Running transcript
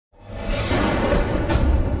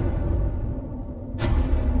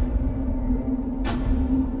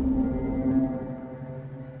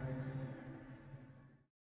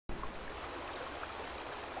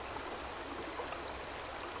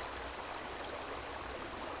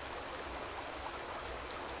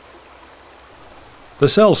The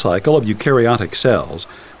cell cycle of eukaryotic cells,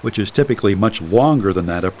 which is typically much longer than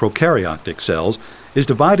that of prokaryotic cells, is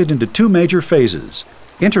divided into two major phases,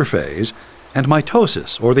 interphase and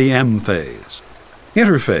mitosis, or the M phase.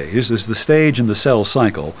 Interphase is the stage in the cell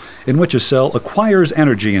cycle in which a cell acquires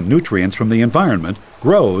energy and nutrients from the environment,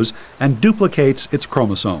 grows, and duplicates its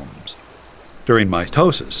chromosomes. During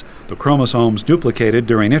mitosis, the chromosomes duplicated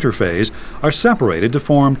during interphase are separated to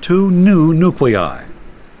form two new nuclei.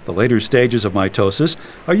 The later stages of mitosis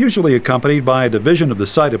are usually accompanied by a division of the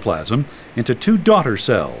cytoplasm into two daughter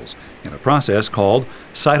cells in a process called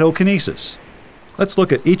cytokinesis. Let's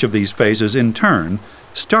look at each of these phases in turn,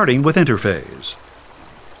 starting with interphase.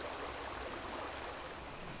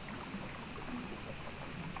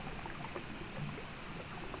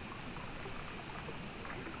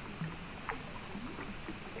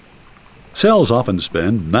 Cells often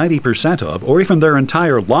spend 90% of, or even their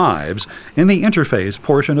entire lives, in the interphase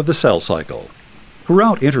portion of the cell cycle.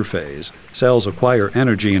 Throughout interphase, cells acquire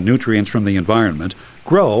energy and nutrients from the environment,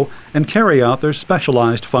 grow, and carry out their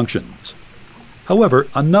specialized functions. However,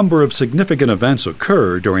 a number of significant events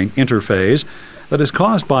occur during interphase that has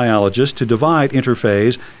caused biologists to divide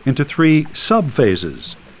interphase into three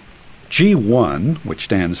subphases: G1, which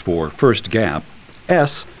stands for first gap,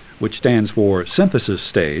 S, which stands for synthesis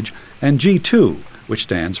stage, and G2, which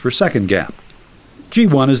stands for second gap.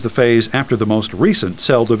 G1 is the phase after the most recent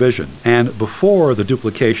cell division and before the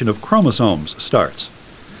duplication of chromosomes starts.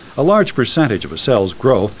 A large percentage of a cell's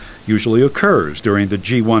growth usually occurs during the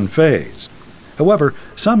G1 phase. However,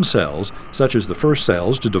 some cells, such as the first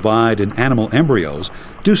cells to divide in animal embryos,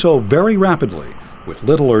 do so very rapidly, with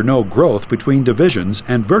little or no growth between divisions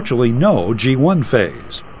and virtually no G1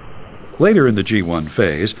 phase. Later in the G1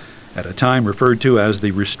 phase, at a time referred to as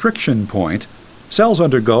the restriction point, cells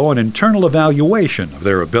undergo an internal evaluation of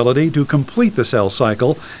their ability to complete the cell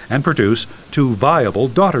cycle and produce two viable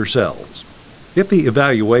daughter cells. If the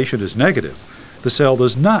evaluation is negative, the cell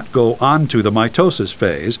does not go on to the mitosis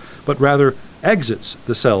phase, but rather exits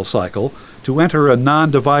the cell cycle to enter a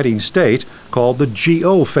non-dividing state called the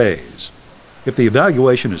GO phase. If the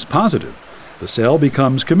evaluation is positive, the cell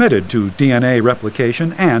becomes committed to DNA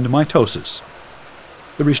replication and mitosis.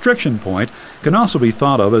 The restriction point can also be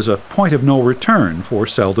thought of as a point of no return for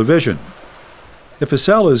cell division. If a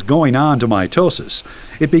cell is going on to mitosis,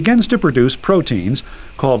 it begins to produce proteins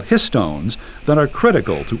called histones that are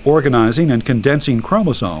critical to organizing and condensing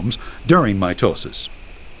chromosomes during mitosis.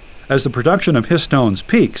 As the production of histones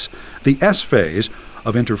peaks, the S phase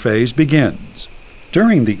of interphase begins.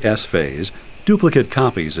 During the S phase, duplicate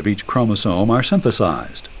copies of each chromosome are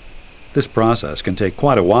synthesized. This process can take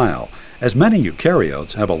quite a while, as many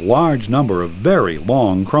eukaryotes have a large number of very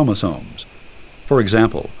long chromosomes. For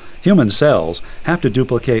example, human cells have to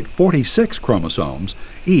duplicate 46 chromosomes,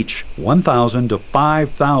 each 1,000 to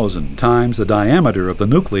 5,000 times the diameter of the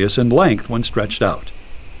nucleus in length when stretched out.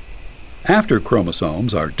 After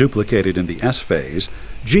chromosomes are duplicated in the S phase,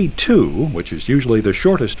 G2, which is usually the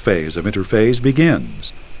shortest phase of interphase,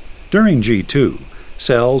 begins. During G2,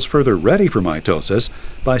 cells further ready for mitosis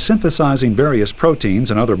by synthesizing various proteins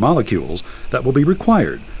and other molecules that will be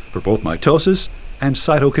required for both mitosis and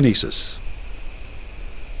cytokinesis.